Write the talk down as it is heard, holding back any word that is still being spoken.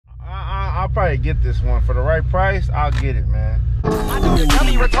I'll probably get this one for the right price. I'll get it, man. I do the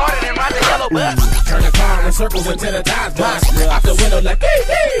dummy retarded and ride the yellow bus. Turn the car in circles until the times bust. Out the window like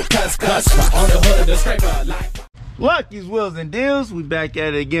cuss. On the hood of the scraper like. Lucky's Wheels and Deals. We back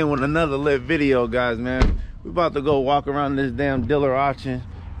at it again with another lit video, guys, man. We about to go walk around this damn dealer auction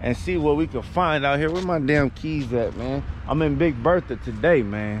and see what we can find out here. Where my damn keys at, man? I'm in Big Bertha today,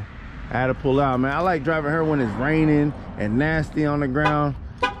 man. I had to pull out, man. I like driving her when it's raining and nasty on the ground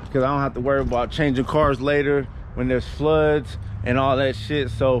because I don't have to worry about changing cars later when there's floods and all that shit.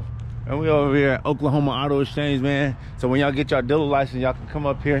 So, and we over here at Oklahoma Auto Exchange, man. So when y'all get y'all dealer license, y'all can come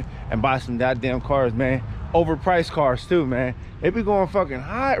up here and buy some goddamn cars, man. Overpriced cars too, man. They be going fucking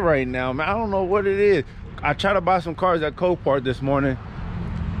hot right now, man. I don't know what it is. I tried to buy some cars at Copart this morning.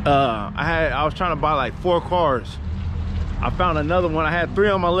 I was trying to buy like 4 cars. I found another one. I had 3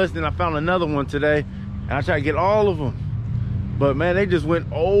 on my list, and I found another one today, and I tried to get all of them. But man, they just went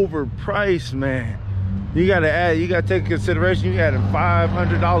overpriced, man. You gotta take into consideration you added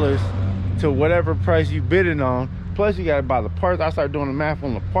 $500 to whatever price you bidding on. Plus you gotta buy the parts. I started doing the math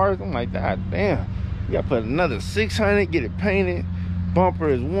on the parts. I'm like, God damn, you gotta put another $600, get it painted. Bumper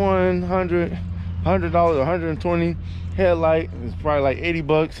is $100, $120. Headlight is probably like 80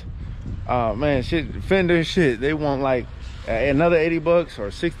 bucks. Man, shit, fender shit, they want like another 80 bucks or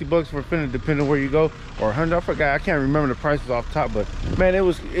 60 bucks for a fender, depending where you go, or 100. I forgot, I can't remember the prices off top, but man,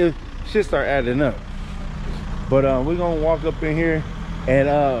 it shit start adding up. But we're gonna walk up in here and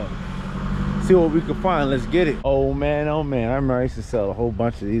see what we can find. Let's get it. Oh man, I remember I used to sell a whole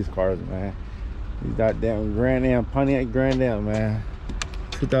bunch of these cars, man. These goddamn Grand Am, Pontiac Grand Am, man.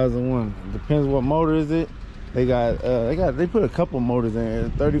 2001. Depends what motor is it. They put a couple motors in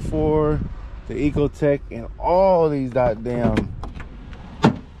here. 34, the Ecotech, and all these goddamn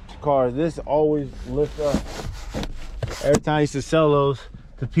cars. This always lifts up. Every time I used to sell those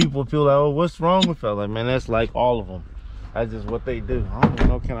to people, like, oh, what's wrong with that? Like, man, that's like all of them. That's just what they do. I don't even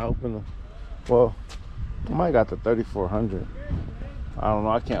know, can I open them? Well, I might got the 3400. I don't know,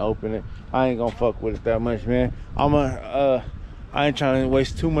 I can't open it. I ain't gonna fuck with it that much, man. I ain't trying to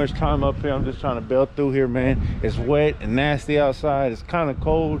waste too much time up here. I'm just trying to bail through here, man. It's wet and nasty outside. It's kind of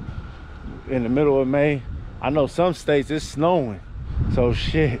cold in the middle of May. I know some states it's snowing. So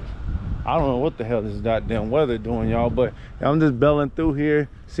shit, I don't know what the hell this goddamn weather doing, y'all. But I'm just belling through here,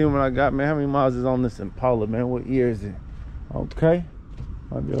 seeing what I got, man. How many miles is on this Impala, man? What year is it? Okay,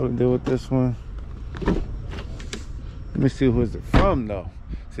 might be able to deal with this one. Let me see who's it from, though.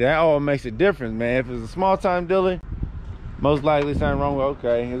 See, that all makes a difference, man. If it's a small time dealer, most likely something wrong with,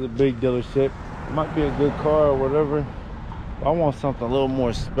 okay, it's a big dealership. It might be a good car or whatever. I want something a little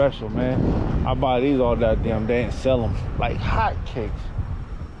more special, man. I buy these all that damn day and sell them like hotcakes.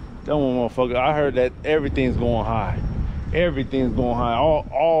 Don't want motherfucker. I heard that everything's going high. Everything's going high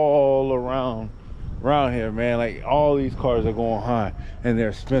all around here, man. Like all these cars are going high and they're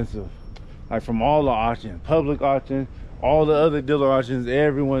expensive. Like from all the auctions, public auctions, all the other dealer auctions,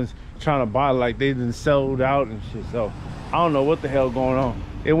 everyone's trying to buy like they done sold out and shit. So I don't know what the hell going on.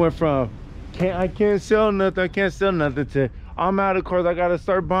 It went from I can't sell nothing to I'm out of cars, I gotta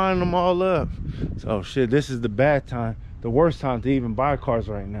start buying them all up. So shit, this is the bad time, the worst time to even buy cars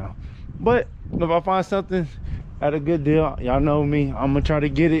right now. But if I find something at a good deal, y'all know me, I'm gonna try to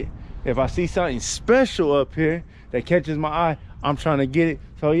get it. If I see something special up here that catches my eye, I'm trying to get it.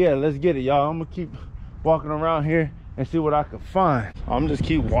 So yeah, let's get it, y'all. I'm gonna keep walking around here and see what I can find. I'm just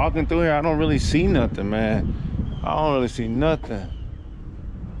keep walking through here. I don't really see nothing, man. I don't really see nothing.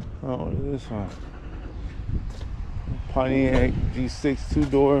 Oh, what is this one? Pontiac G6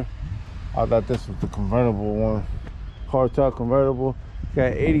 2-door. I thought this was the convertible one. Hardtop convertible.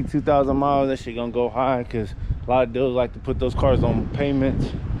 Got 82,000 miles. That shit gonna go high because a lot of dealers like to put those cars on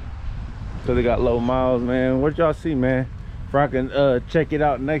payments because they got low miles, man. What y'all see, man? If I can check it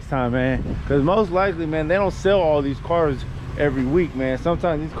out next time, man. Because most likely, man, they don't sell all these cars every week, man.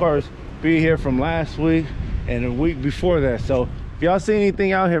 Sometimes these cars be here from last week and a week before that. So if y'all see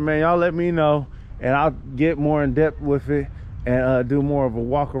anything out here, man, y'all let me know and I'll get more in depth with it and do more of a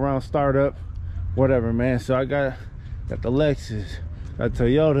walk around startup, whatever, man. So I got the Lexus, got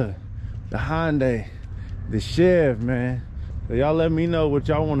Toyota, the Hyundai, the Chev, man. So y'all let me know what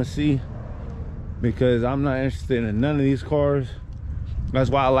y'all want to see because I'm not interested in none of these cars.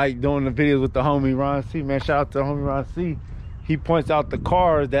 That's why I like doing the videos with the homie Ron C, man. Shout out to the homie Ron C. He points out the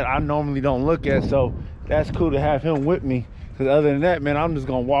cars that I normally don't look at, so that's cool to have him with me. Because other than that, man, I'm just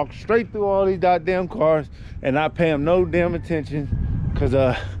gonna walk straight through all these goddamn cars and not pay him no damn attention because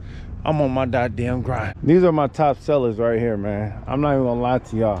I'm on my goddamn grind. These are my top sellers right here, man. I'm not even gonna lie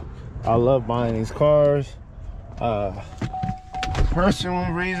to y'all. I love buying these cars.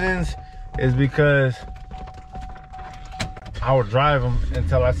 Personal reasons, is because I will drive them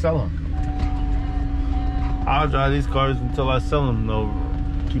until I sell them. I'll drive these cars until I sell them, though.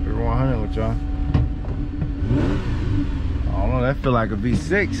 Keep it 100 with y'all. I don't know, that feel like a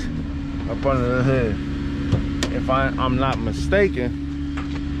V6 up under the hood. If I'm not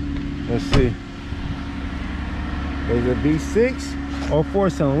mistaken. Let's see. Is it V6 or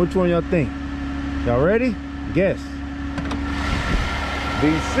 4-cylinder? Which one y'all think? Y'all ready? Guess.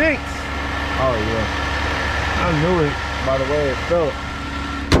 V6. Oh yeah. I knew it by the way it felt.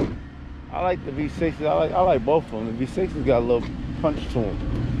 I like the V6s. I like both of them. The V6s got a little punch to them.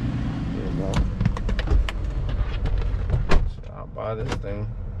 There you go. So I'll buy this thing.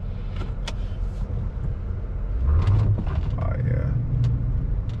 Oh yeah.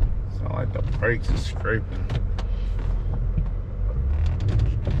 Sound like the brakes is scraping.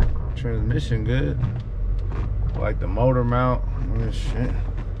 Transmission good. I like the motor mount. This shit.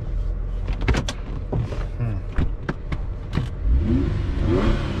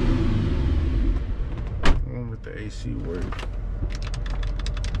 With the AC work.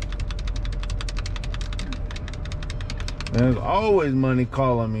 There's always money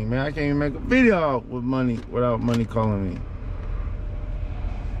calling me, man. I can't even make a video with money without money calling me.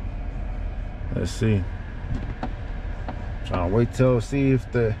 Let's see. Trying to wait till see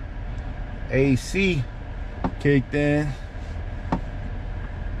if the AC kicked in.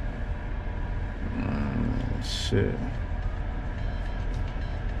 Shit.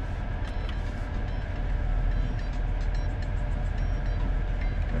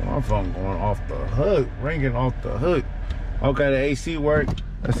 My phone going off the hook, ringing off the hook. Okay, the AC work.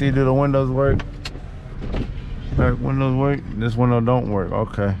 Let's see, do the windows work? Back windows work? This window don't work.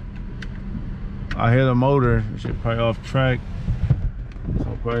 Okay. I hear the motor. It should probably off track.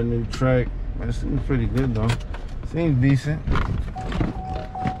 So probably new track. It seems pretty good though. Seems decent.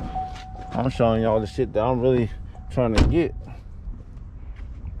 I'm showing y'all the shit that I'm really trying to get.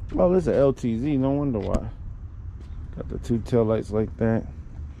 Oh, this is an LTZ. No wonder why. Got the two tail lights like that.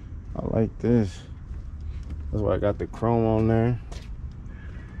 I like this. That's why I got the chrome on there.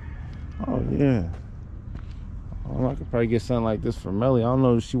 Oh yeah. Oh, I could probably get something like this for Melly. I don't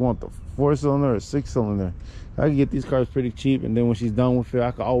know if she want the 4-cylinder or 6-cylinder. I can get these cars pretty cheap, and then when she's done with it,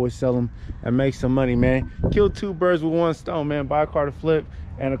 I can always sell them and make some money, man. Kill two birds with one stone, man. Buy a car to flip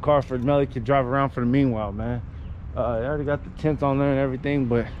and a car for Melly can drive around for the meanwhile, man. I already got the tents on there and everything,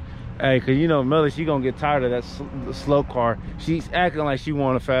 but hey, cause you know Melly, she gonna get tired of that slow car. She's acting like she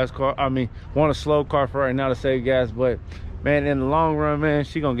want a fast car. I mean, want a slow car for right now to save gas, but man, in the long run, man,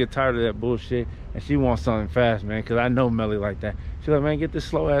 she gonna get tired of that bullshit, and she wants something fast, man. Cause I know Melly like that. She's like, man, get this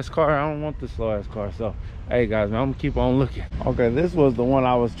slow ass car. I don't want this slow ass car. So, hey guys, man, I'm gonna keep on looking. Okay, this was the one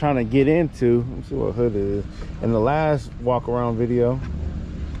I was trying to get into. Let me see what hood it is. In the last walk around video,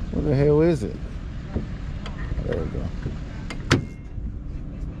 what the hell is it? There we go.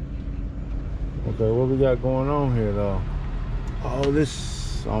 Okay, what we got going on here though? Oh,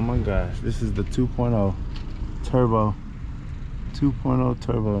 this, oh my gosh, this is the 2.0 turbo. 2.0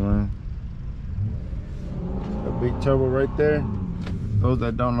 turbo, man. A big turbo right there. Those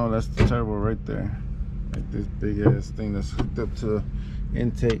that don't know, that's the turbo right there. Like this big ass thing that's hooked up to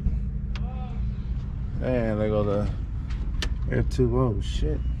intake. And they go the air tube. Oh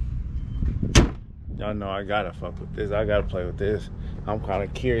shit. Y'all know I gotta fuck with this. I gotta play with this. I'm kind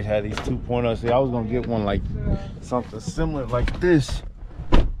of curious how these 2.0. See, I was gonna get one like something similar like this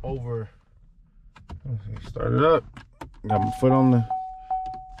over. Let's see, start it up. Got my foot on the.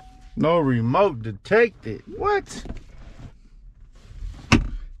 No remote detected. What?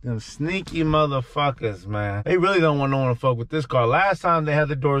 Them sneaky motherfuckers, man. They really don't want no one to fuck with this car. Last time they had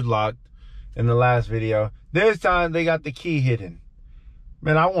the doors locked in the last video. This time they got the key hidden.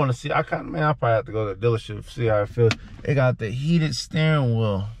 Man, I want to see. I probably have to go to the dealership to see how it feels. They got the heated steering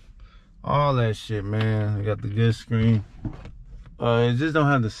wheel, all that shit, man. They got the good screen. It just don't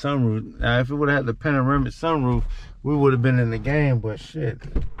have the sunroof. Now, if it would have had the panoramic sunroof, we would have been in the game. But shit,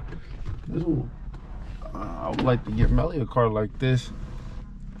 I would like to get Melly a car like this.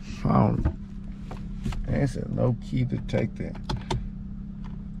 Found. And it said no key detected.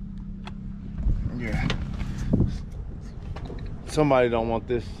 Yeah. Somebody don't want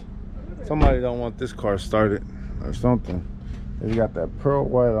this car started or something. They got that pearl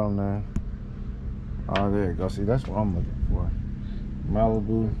white on there. Oh, there you go. See, that's what I'm looking for.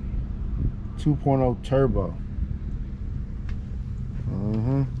 Malibu 2.0 turbo.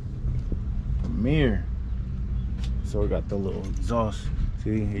 A mirror. So we got the little exhaust.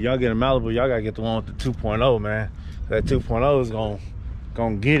 See, if y'all get a Malibu, y'all gotta get the one with the 2.0, man. That 2.0 is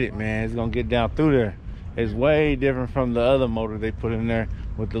gonna get it, man. It's gonna get down through there. It's way different from the other motor they put in there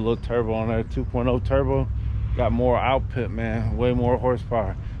with the little turbo on there, 2.0 turbo. Got more output, man, way more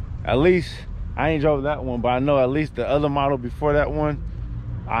horsepower. At least, I ain't drove that one, but I know at least the other model before that one,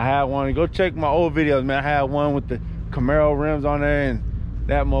 I had one. Go check my old videos, man. I had one with the Camaro rims on there, and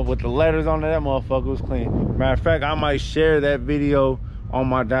that one with the letters on there, that motherfucker was clean. Matter of fact, I might share that video on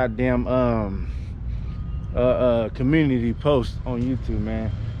my goddamn community post on YouTube,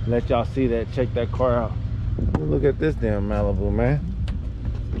 man. Let y'all see that. Check that car out. Look at this damn Malibu, man.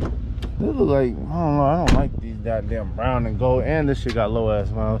 This look like, I don't know, I don't like these goddamn brown and gold, and this shit got low ass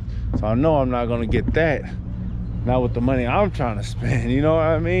miles, so I know I'm not gonna get that, not with the money I'm trying to spend, you know what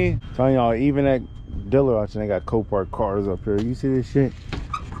I mean? Telling y'all, even at dealer auction, they got Copart cars up here. You see this shit?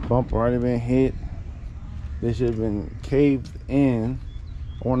 Bumper already been hit. This shit been caved in.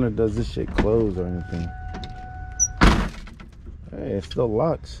 I wonder, does this shit close or anything? Hey, it still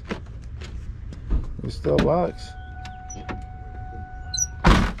locks. It still locks.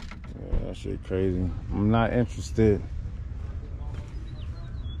 That shit crazy. I'm not interested.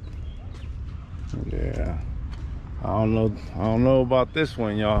 Yeah, I don't know about this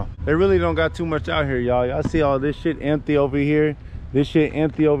one, y'all. They really don't got too much out here, y'all. Y'all see all this shit empty over here, this shit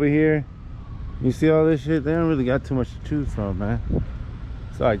empty over here. You see all this shit? They don't really got too much to choose from, man.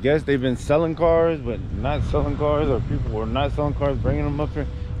 So I guess they've been selling cars but not selling cars, or people were not selling cars, bringing them up here.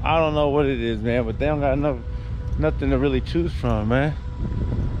 I don't know what it is, man, but they don't got nothing to really choose from, man.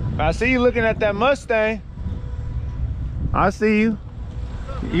 I see you looking at that Mustang. I see you.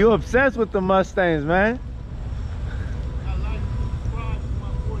 You obsessed with the Mustangs, man.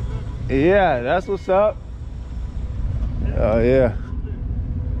 Yeah, that's what's up. Oh yeah.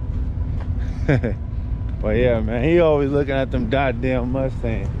 But yeah, man, he always looking at them goddamn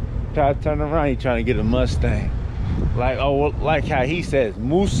Mustangs. Try to turn around, he trying to get a Mustang. Like, oh, like how he says,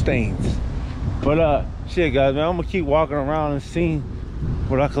 Mustangs. But shit, guys, man, I'm gonna keep walking around and seeing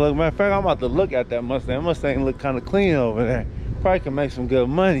what I can look. Matter of fact, I'm about to look at that Mustang. That Mustang look kind of clean over there. Probably can make some good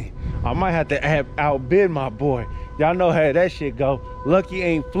money. I might have to outbid my boy. Y'all know how that shit go. Lucky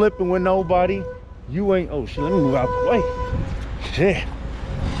ain't flipping with nobody. You ain't. Oh shit, let me move out the way. Shit.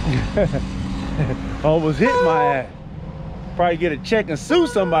 Almost hit my ass. Probably get a check and sue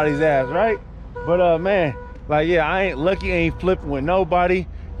somebody's ass, right? But man, like, yeah, I ain't Lucky ain't flipping with nobody.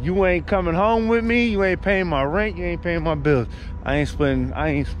 You ain't coming home with me. You ain't paying my rent. You ain't paying my bills. I ain't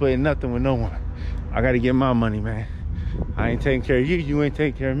splitting nothing with no one. I gotta get my money, man. I ain't taking care of you. You ain't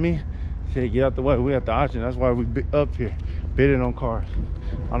taking care of me. Shit, get out the way. We at the auction. That's why we up here bidding on cars.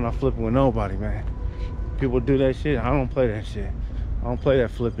 I'm not flipping with nobody, man. People do that shit. I don't play that shit. I don't play that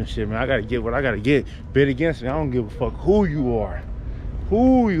flipping shit, man. I gotta get what I gotta get. Bid against me. I don't give a fuck who you are. I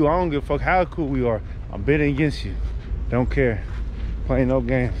don't give a fuck how cool we are. I'm bidding against you. Don't care. Playing no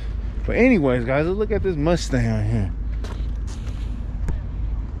games. But anyways, guys, let's look at this Mustang right here.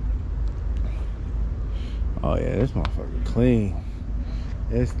 Oh yeah, this motherfucker clean.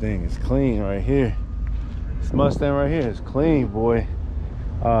 This thing is clean right here. This Mustang right here is clean, boy.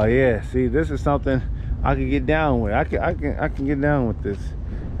 Oh yeah, see, this is something I can get down with. I can get down with this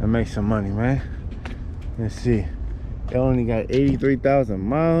and make some money, man. Let's see. It only got 83,000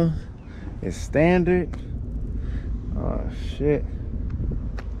 miles. It's standard. Oh shit.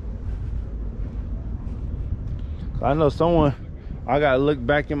 I know someone, I gotta look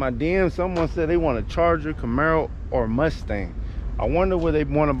back in my DM. Someone said they want a Charger, Camaro, or Mustang. I wonder where they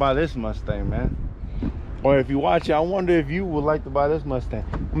want to buy this Mustang, man. Or if you watch it, I wonder if you would like to buy this Mustang.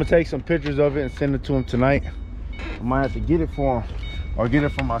 I'm gonna take some pictures of it and send it to him tonight. I might have to get it for him or get it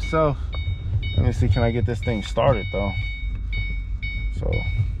for myself. Let me see, can I get this thing started though? So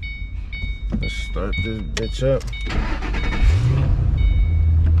let's start this bitch up.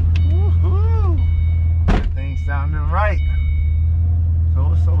 Woohoo! Everything's sounding right. So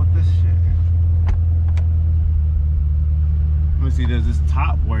what's up with this shit? Let me see, does this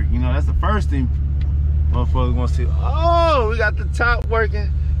top work? You know, that's the first thing motherfuckers want to see. Oh, we got the top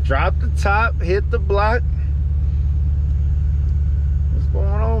working. Drop the top, hit the block. What's going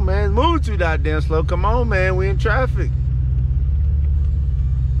on, man? It's moving too goddamn slow. Come on, man, we in traffic.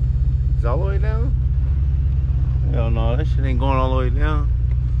 Is it all the way down? Hell no, that shit ain't going all the way down.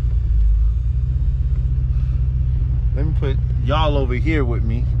 Let me put y'all over here with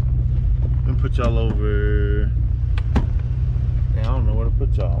me. Let me put y'all over. I don't know where to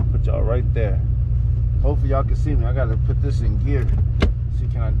put y'all. Put y'all right there. Hopefully y'all can see me. I gotta put this in gear. See,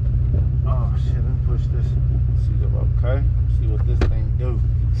 can I? Oh shit! Let me push this. See, okay. Let's see what this thing do.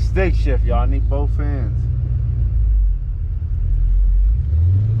 Stick shift, y'all. I need both hands.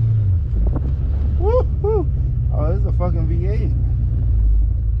 Woo hoo! Oh, this is a fucking V8.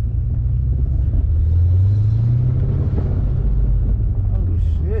 Oh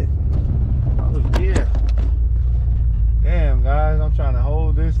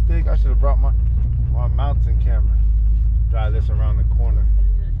zooming stick. I should have brought my mountain camera. Drive this around the corner.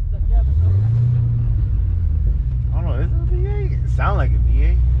 I don't know, is it a V8? It sound like a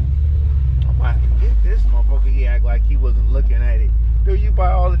V8. I might have to get this motherfucker. He act like he wasn't looking at it. Dude, you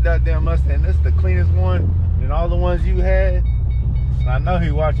buy all the goddamn Mustang. This is the cleanest one than all the ones you had. I know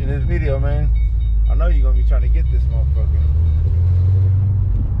he watching this video, man. I know you're gonna be trying to get this motherfucker.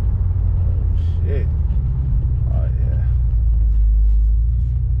 Oh, shit. Oh, yeah.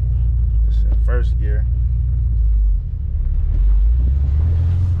 It's in first gear.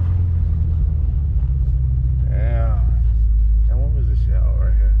 Yeah. And what was this shit out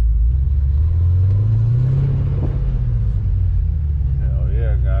right here? Hell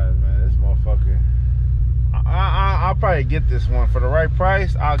yeah, guys, man. This motherfucker. I'll probably get this one for the right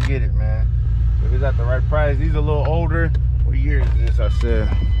price. I'll get it, man. If it's at the right price. These are a little older. What year is this? I said.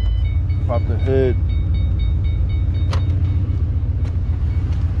 Pop the hood.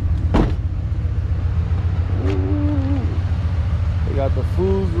 Ooh. They got the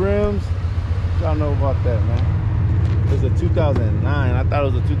Foos rims. Y'all know about that, man. It's a 2009. I thought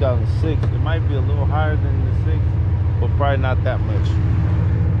it was a 2006. It might be a little higher than the 6, but probably not that much.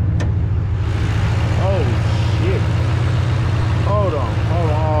 Oh shit. Hold on.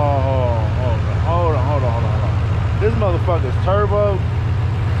 This motherfucker's turbo.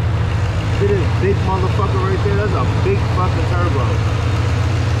 See this big motherfucker right there? That's a big fucking turbo.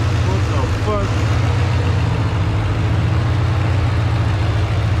 What the fuck?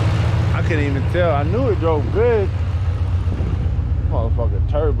 I couldn't even tell. I knew it drove good. Motherfucker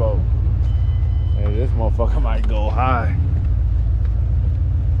turbo. Hey, this motherfucker might go high.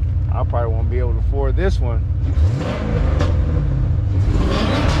 I probably won't be able to afford this one.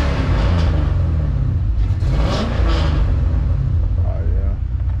 Oh yeah.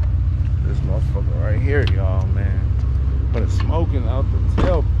 This motherfucker right here, y'all, man. But it's smoking out the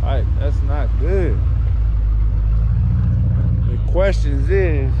tailpipe. That's not good. The questions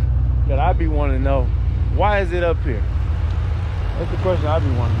is that I be wanting to know, why is it up here? That's the question I be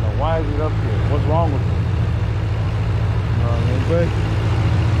wanting to know. Why is it up here? What's wrong with it? You know what I mean? But,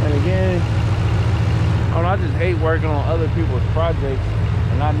 and again, I don't know, I just hate working on other people's projects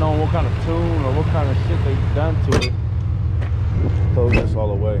and not knowing what kind of tune or what kind of shit they've done to it. Close this all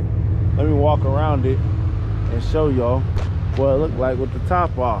away. Let me walk around it and show y'all what it looked like with the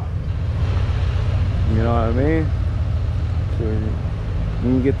top off. You know what I mean? So you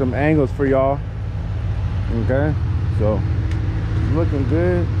can get them angles for y'all. Okay? So, it's looking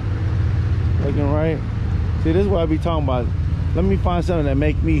good. Looking right. See, this is what I be talking about. Let me find something that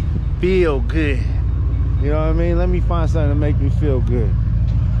make me feel good. You know what I mean? Let me find something that make me feel good.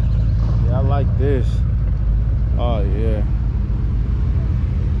 Yeah, I like this. Oh yeah.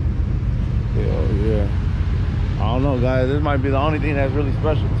 Hell yeah. I don't know, guys. This might be the only thing that's really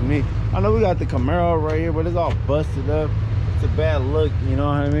special to me. I know we got the Camaro right here, but it's all busted up. It's a bad look, you know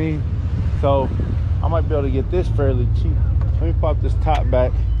what I mean? So I might be able to get this fairly cheap. Let me pop this top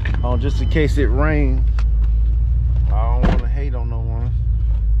back on just in case it rains. I don't want to hate on no one.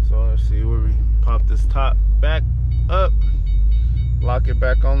 So let's see where we pop this top back up. Lock it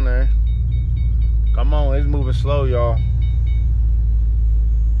back on there. Come on, it's moving slow, y'all.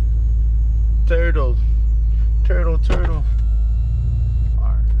 Turtle. Turtle, turtle.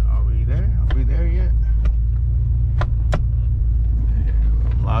 Alright, are we there? Are we there yet? Yeah,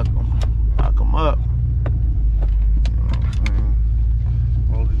 lock them up. You know what I'm saying?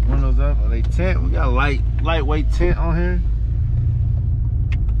 Roll these windows up. Are they tint? We got lightweight tint on here.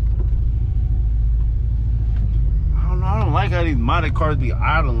 I don't like how these modded cars be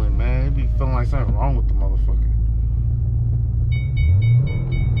idling, man. It be feeling like something wrong with the motherfucker.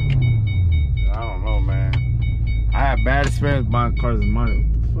 I don't know, man. I had bad experience buying cars in modded.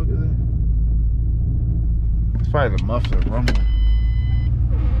 What the fuck is that? It's probably the muffler rumbling.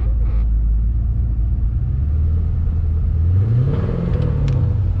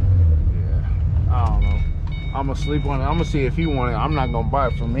 Yeah, I don't know. I'm gonna sleep on it. I'm gonna see if he want it. I'm not gonna buy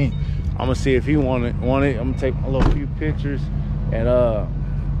it for me. I'm gonna see if he want it. I'm gonna take a little few pictures and I'm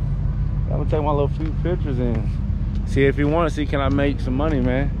gonna take my little few pictures and see if he want to see can I make some money,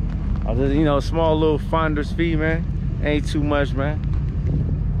 man. I'll just, you know, small little finder's fee, man. Ain't too much, man.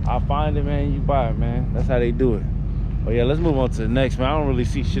 I find it, man. You buy it, man. That's how they do it. But yeah, let's move on to the next, man. I don't really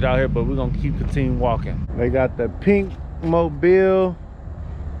see shit out here, but we're gonna continue walking. They got the pink mobile.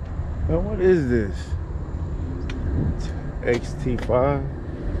 Man, what is this? XT5.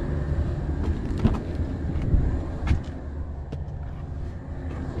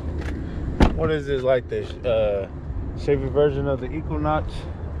 What is this, like the Chevy version of the Equinox?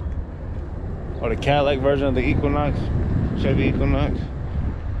 Or the Cadillac version of the Equinox? Chevy Equinox?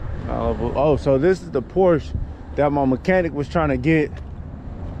 Malibu. Oh, so this is the Porsche that my mechanic was trying to get.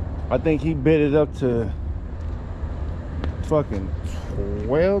 I think he bid it up to fucking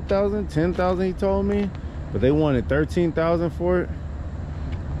 12,000, 10,000 he told me, but they wanted 13,000 for it.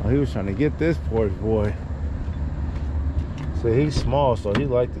 Oh, he was trying to get this Porsche boy. So he's small, so he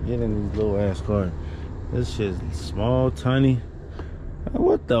like to get in these little ass cars. This shit's small, tiny.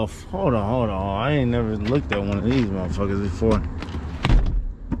 What the hold on. I ain't never looked at one of these motherfuckers before.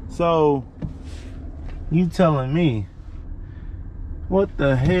 So you telling me what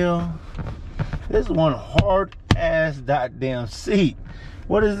the hell? This one hard ass goddamn seat.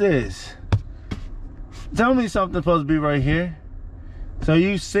 What is this? Tell me something's supposed to be right here. So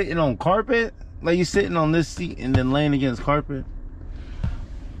you sitting on carpet? Like you sitting on this seat and then laying against carpet?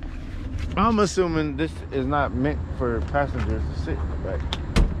 I'm assuming this is not meant for passengers to sit in the back.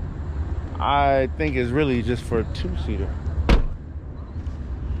 I think it's really just for a two-seater.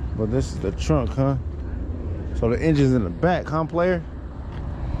 But this is the trunk, huh? So the engine's in the back, huh, player?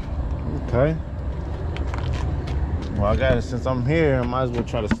 Okay. Well, I got it since I'm here. I might as well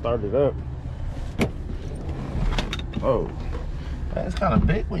try to start it up. Oh, that's kind of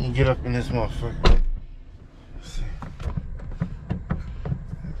big when you get up in this motherfucker. Let's see.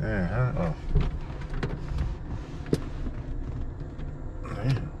 There, huh? Oh.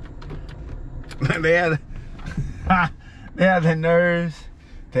 Damn. They had the nerves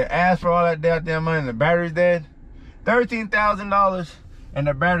to ask for all that goddamn money and the battery's dead. $13,000 and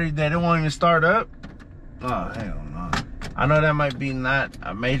the battery's dead. It won't even start up. Oh, hell no. I know that might be not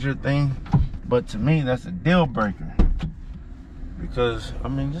a major thing, but to me, that's a deal breaker. Because, I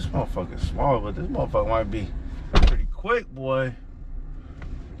mean, this motherfucker's small, but this motherfucker might be pretty quick, boy.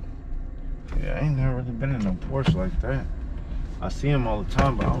 Yeah, I ain't never really been in a Porsche like that. I see him all the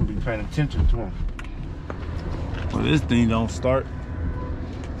time, but I don't be paying attention to him. Well, this thing don't start.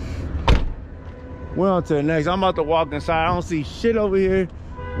 We're on to the next. I'm about to walk inside. I don't see shit over here.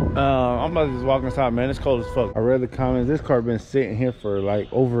 I'm about to just walk inside, man. It's cold as fuck. I read the comments. This car been sitting here for like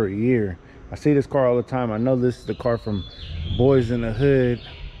over a year. I see this car all the time. I know this is the car from Boys in the Hood.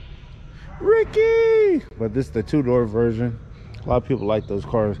 Ricky! But this is the two-door version. A lot of people like those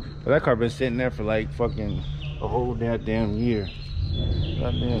cars. But that car been sitting there for like fucking a whole damn year.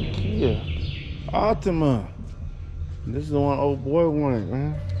 Goddamn Kia Optima. This is the one old boy wanted,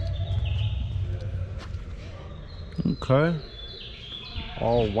 man. Okay.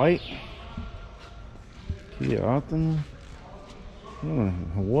 All white. Kia Optima.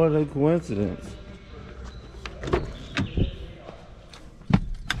 What a coincidence.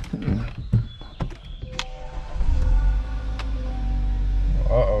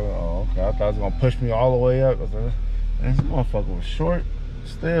 Uh-oh. Okay, I thought it was gonna push me all the way up. This motherfucker was short.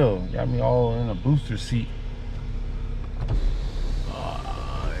 Still got me all in a booster seat.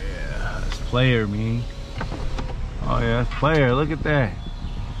 Oh yeah, that's player, me. Oh yeah, that's player. Look at that.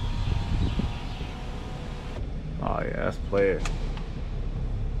 Oh yeah, that's player.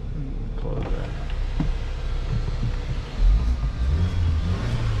 Close that.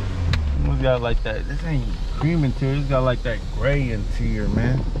 It's got like that. This ain't cream interior. It's got like that gray interior,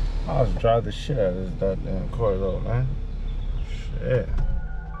 man. I'll just drive the shit out of this goddamn car though, man. Shit.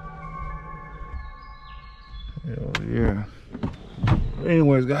 Hell yeah.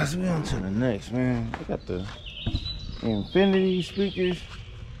 Anyways, guys, we on to the next, man. I got the Infinity speakers.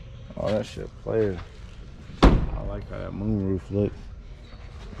 Oh, that shit player. I like how that moonroof looks.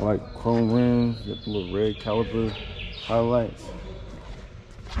 I like chrome rims, got the little red caliper highlights.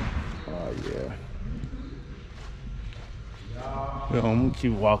 Oh yeah. Yo, I'm gonna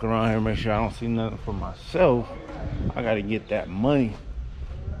keep walking around here, make sure I don't see nothing for myself. I gotta get that money.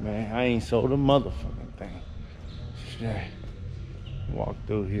 Man, I ain't sold a motherfucking thing. Shit. Walk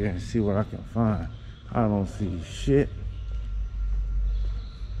through here and see what I can find. I don't see shit.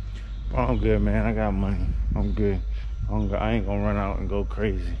 But I'm good, man. I got money. I'm good. I ain't gonna run out and go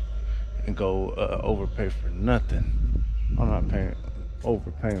crazy and go overpay for nothing. I'm not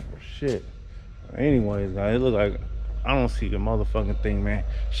overpaying for shit. Anyways, guys, it look like I don't see the motherfucking thing, man.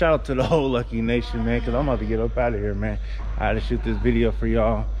 Shout out to the whole Lucky Nation, man, because I'm about to get up out of here, man. I had to shoot this video for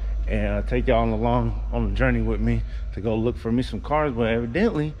y'all and take y'all along on the journey with me to go look for me some cars, but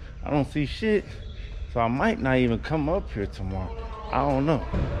evidently I don't see shit, so I might not even come up here tomorrow. I don't know.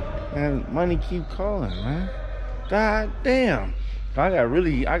 And money keep calling, man. God damn. I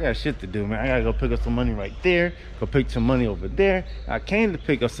got shit to do, man. I gotta go pick up some money right there, go pick some money over there. I came to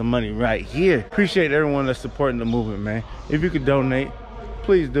pick up some money right here. Appreciate everyone that's supporting the movement, man. If you could donate,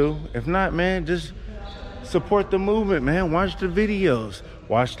 please do. If not, man, just support the movement, man. Watch the videos,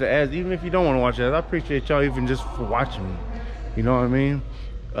 watch the ads. Even if you don't want to watch ads, I appreciate y'all even just for watching me. You know what I mean?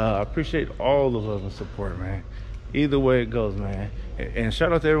 I appreciate all the love and support, man. Either way it goes, man. And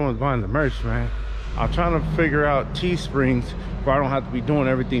shout out to everyone who's buying the merch, man. I'm trying to figure out Teesprings where I don't have to be doing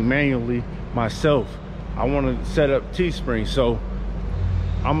everything manually myself. I want to set up Teespring, so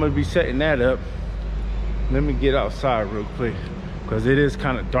I'm gonna be setting that up. Let me get outside real quick, because it is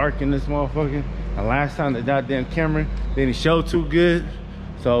kind of dark in this motherfucker. And last time the goddamn camera didn't show too good,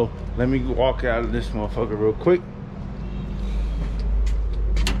 so let me walk out of this motherfucker real quick.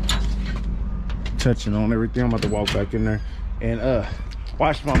 Touching on everything. I'm about to walk back in there and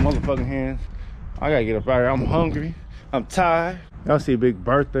wash my motherfucking hands. I gotta get up out here. I'm hungry, I'm tired. Y'all see Big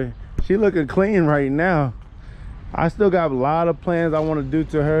Birthday, she looking clean right now. I still got a lot of plans I want to do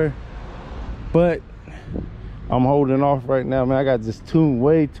to her, but I'm holding off right now, man. I got just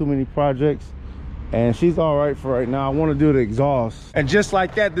way too many projects, and she's all right for right now. I want to do the exhaust. And just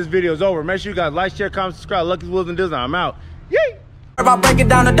like that, this video is over. Make sure you guys like, share, comment, subscribe. Lucky's Wheels and Deals, and I'm out. Yay! About breaking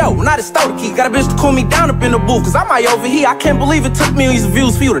down the dough, not a stole the keys. Got a bitch to cool me down up in the booth, cause I might overheat. I can't believe it took millions of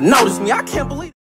views for you to notice me. I can't believe